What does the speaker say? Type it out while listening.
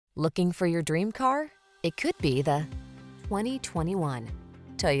Looking for your dream car? It could be the 2021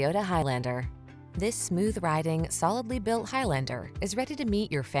 Toyota Highlander. This smooth-riding, solidly built Highlander is ready to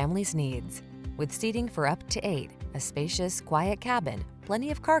meet your family's needs. With seating for up to 8, a spacious, quiet cabin, plenty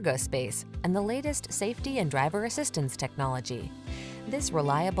of cargo space, and the latest safety and driver assistance technology. This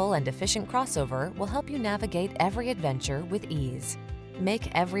reliable and efficient crossover will help you navigate every adventure with ease.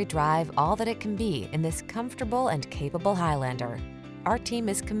 Make every drive all that it can be in this comfortable and capable Highlander. Our team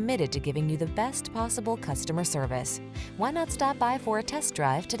is committed to giving you the best possible customer service. Why not stop by for a test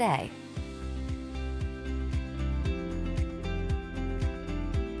drive today?